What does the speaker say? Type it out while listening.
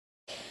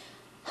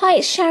Hi,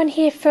 it's Sharon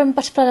here from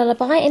Butterfly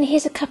Lullaby, and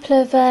here's a couple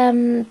of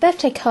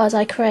birthday cards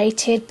I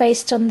created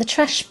based on the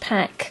Trash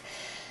Pack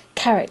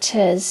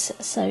characters.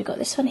 So we've got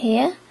this one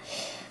here.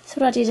 So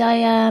what I did,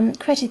 I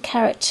created a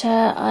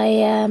character,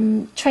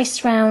 I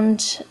traced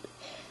around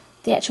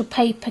the actual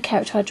paper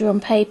character I drew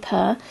on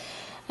paper,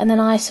 and then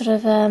I sort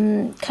of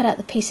cut out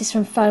the pieces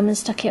from foam and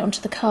stuck it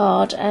onto the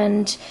card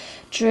and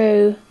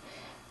drew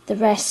the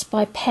rest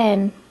by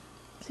pen.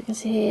 So you can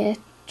see here,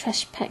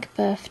 Trash Pack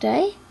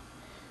Birthday.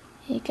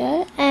 Here you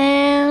go,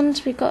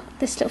 and we've got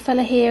this little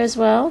fella here as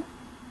well.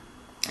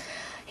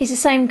 He's the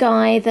same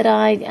guy that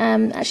I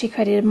actually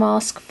created a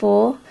mask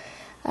for,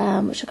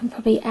 which I can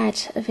probably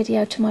add a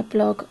video to my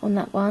blog on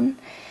that one.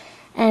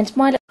 And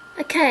my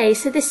okay,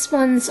 so this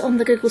one's on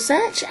the Google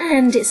search,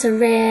 and it's a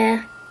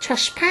rare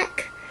Trash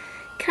Pack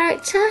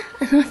character,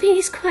 and I think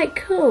he's quite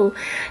cool.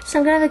 So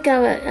I'm going to have a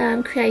go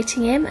at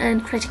creating him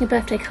and creating a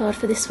birthday card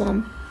for this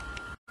one.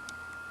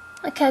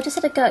 Okay, I've just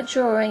had a go at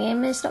drawing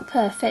him. It's not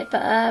perfect,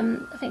 but I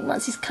think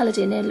once he's coloured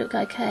in, it'll look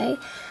okay.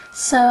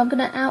 So I'm going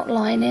to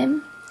outline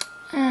him,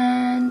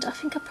 and I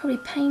think I'll probably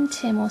paint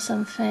him or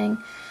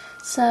something.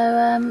 So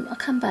I'll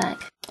come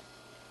back.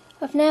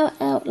 I've now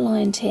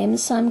outlined him,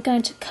 so I'm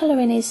going to colour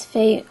in his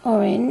feet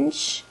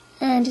orange,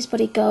 and his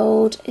body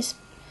gold, his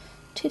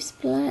tooth's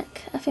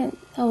black, I think,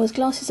 oh, his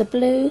glasses are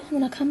blue, and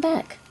then I'll come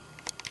back.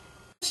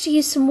 I actually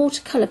use some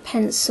watercolour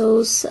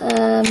pencils,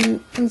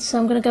 and so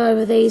I'm going to go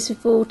over these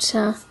with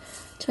water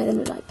to make them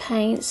look like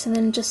paints, and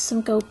then just some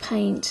gold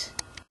paint.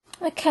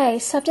 Okay,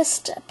 so I've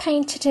just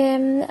painted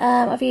him.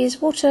 I've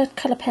used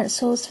watercolour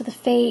pencils for the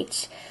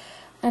feet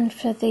and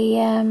for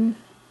the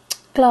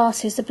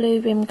glasses, the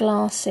blue rim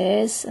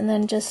glasses, and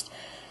then just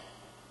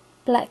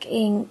black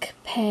ink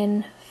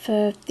pen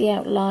for the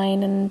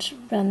outline and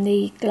around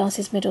the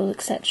glasses middle,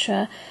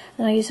 etc.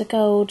 And I use a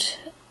gold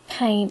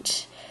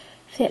paint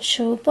for the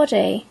actual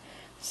body.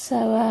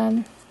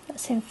 So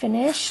that's him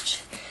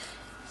finished.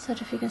 So I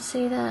don't know if you can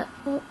see that.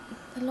 Oh,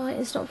 the light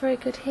is not very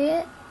good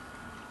here,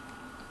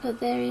 but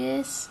there he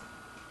is,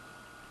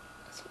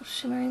 sort of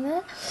shimmering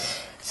there.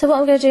 So what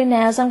I'm going to do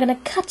now is I'm going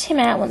to cut him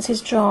out once he's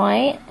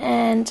dry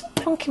and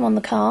plonk him on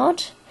the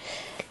card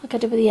like I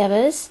did with the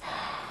others,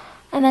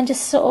 and then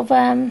just sort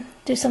of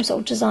do some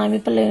sort of design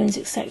with balloons,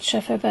 etc.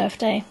 for a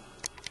birthday.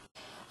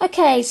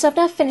 Okay, so I've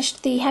now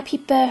finished the Happy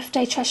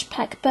Birthday Trash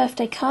Pack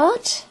birthday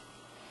card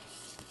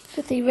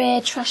with the rare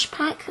Trash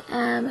Pack,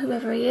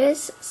 whoever he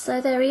is.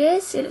 So there he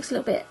is. He looks a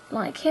little bit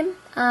like him.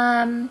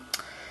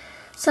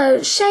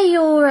 So share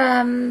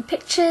your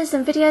pictures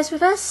and videos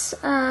with us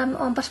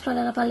on Butterfly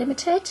Lullaby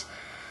Limited.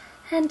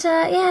 And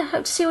yeah,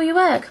 hope to see all your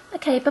work.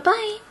 Okay, bye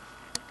bye.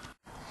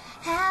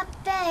 Happy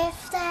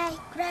birthday,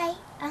 great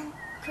and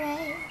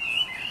great.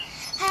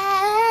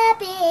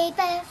 Happy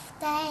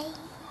birthday.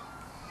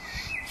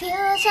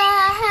 Feel so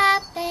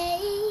happy.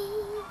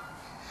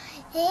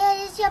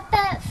 It is your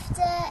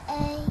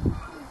birthday.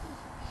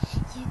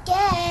 You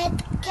get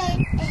the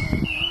cake.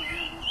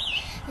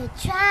 You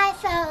try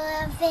for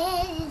a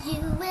bit. You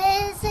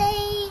will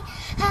say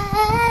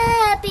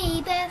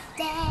happy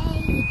birthday.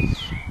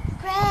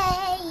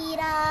 Great,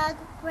 oh,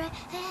 great.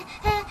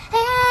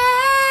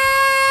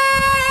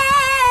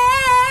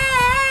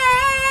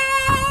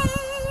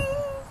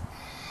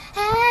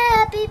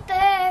 Happy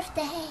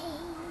birthday.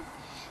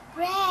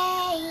 Great,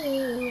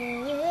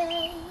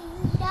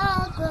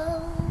 oh,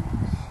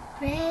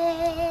 great.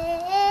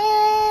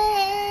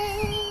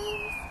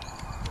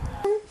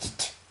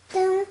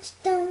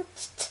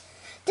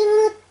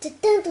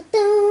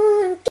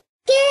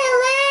 Get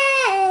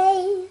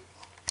away.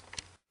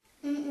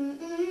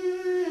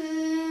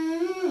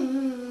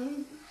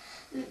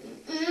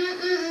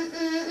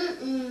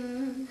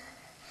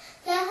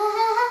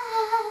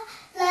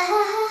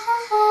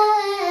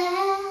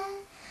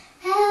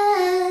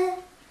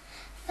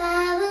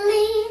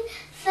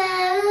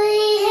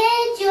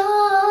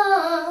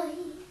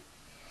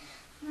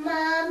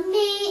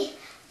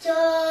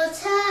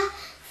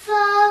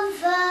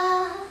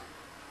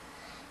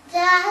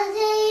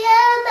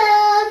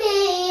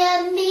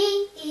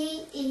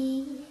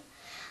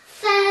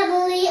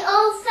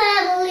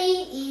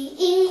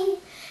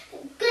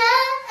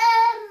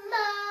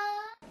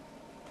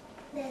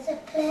 There's a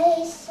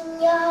place in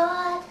your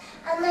heart,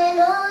 and I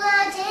know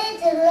I did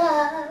the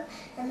love.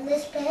 And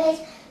this place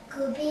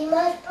could be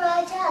much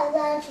brighter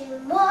than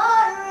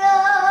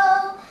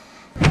tomorrow.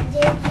 And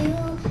if you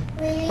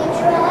really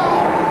try,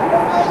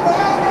 you'll find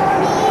there's no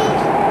need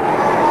to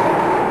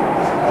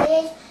hide.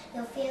 This place,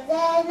 you'll feel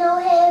there's no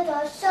hate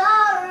or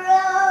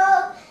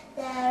sorrow.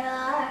 There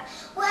are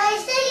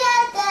ways to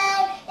get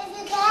there if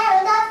you care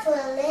enough for a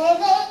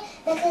living.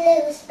 Make a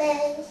little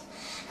space,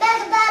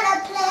 make a better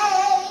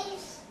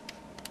place.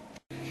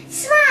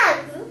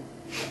 Smile!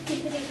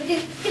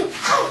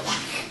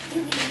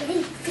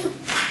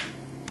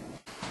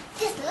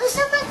 Just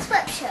loosen my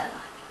sweatshirt.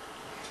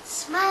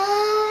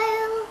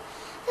 Smile,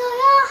 though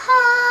your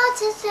heart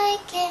is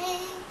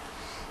aching.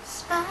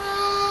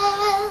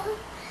 Smile,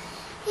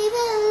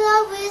 even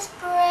though it's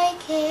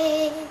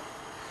breaking.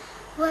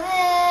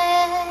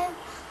 When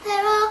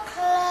there are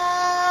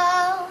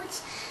clouds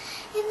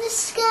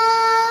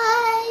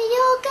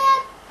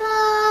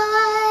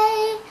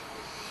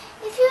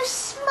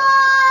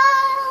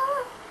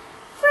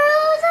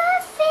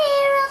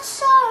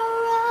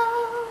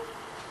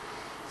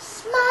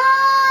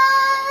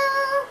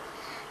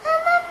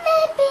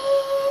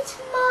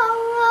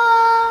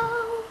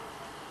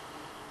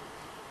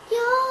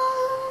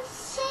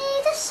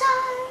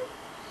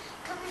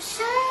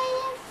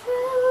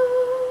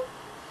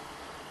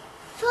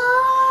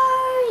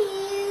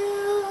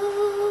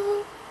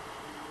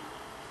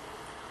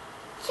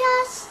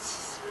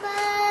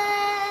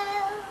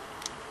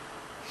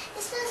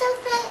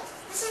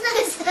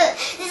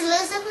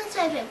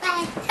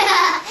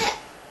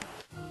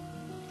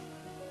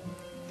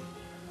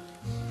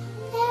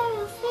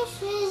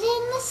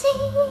see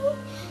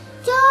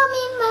don't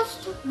mean much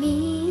to me.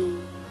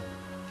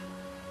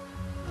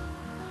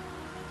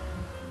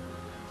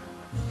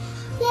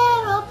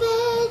 There are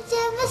birds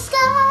in the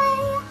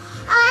sky,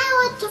 I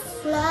want to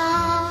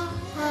fly.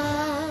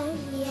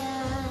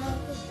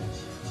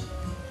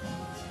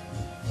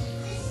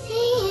 The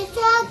sea is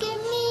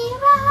dragging me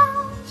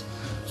round,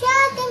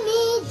 dragging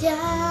me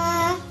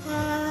down.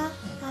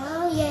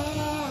 Oh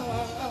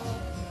yeah.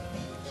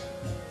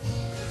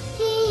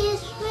 He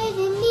is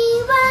dragging me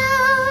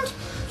round,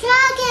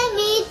 dragging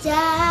me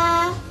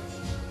down.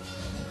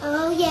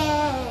 Oh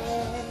yeah.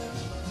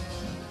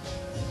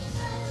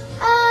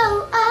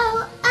 Oh,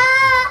 oh, oh,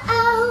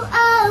 oh,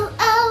 oh,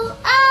 oh,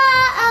 oh,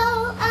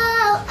 oh,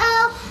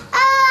 oh,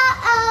 oh,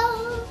 oh.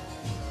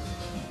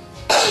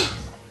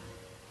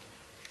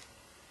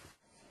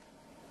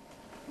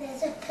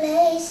 There's a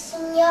place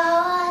in your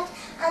heart,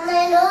 and I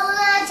know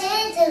that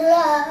it's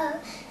love.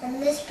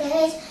 And this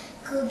place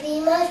could be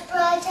much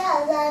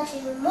brighter than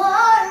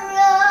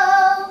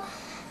tomorrow.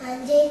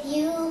 And if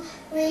you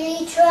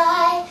really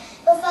try,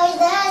 you'll find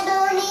there's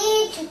no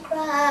need to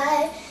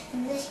cry.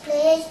 In this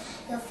place,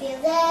 you'll feel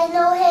there's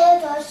no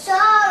hate or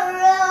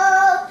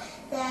sorrow.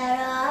 There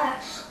are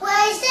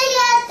ways to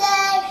get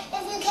there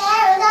if you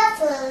care enough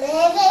for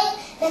living.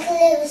 Make a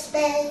little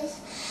space,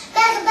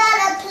 make a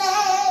better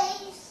place.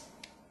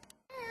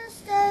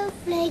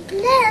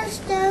 Little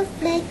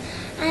snowflake,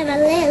 I'm a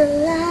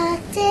little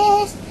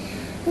artist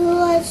who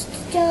wants to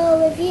draw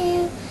with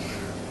you.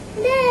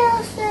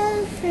 Little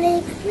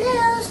snowflake,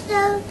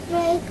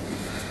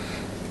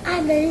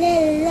 I'm a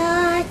little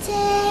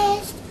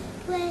artist.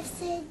 Where's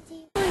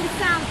Cindy? The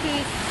sound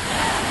piece.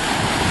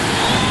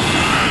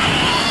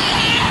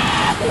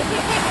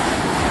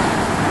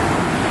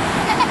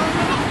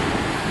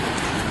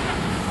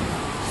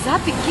 Is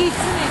that the kids,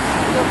 isn't it?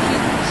 Your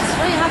kid. She's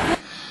very happy.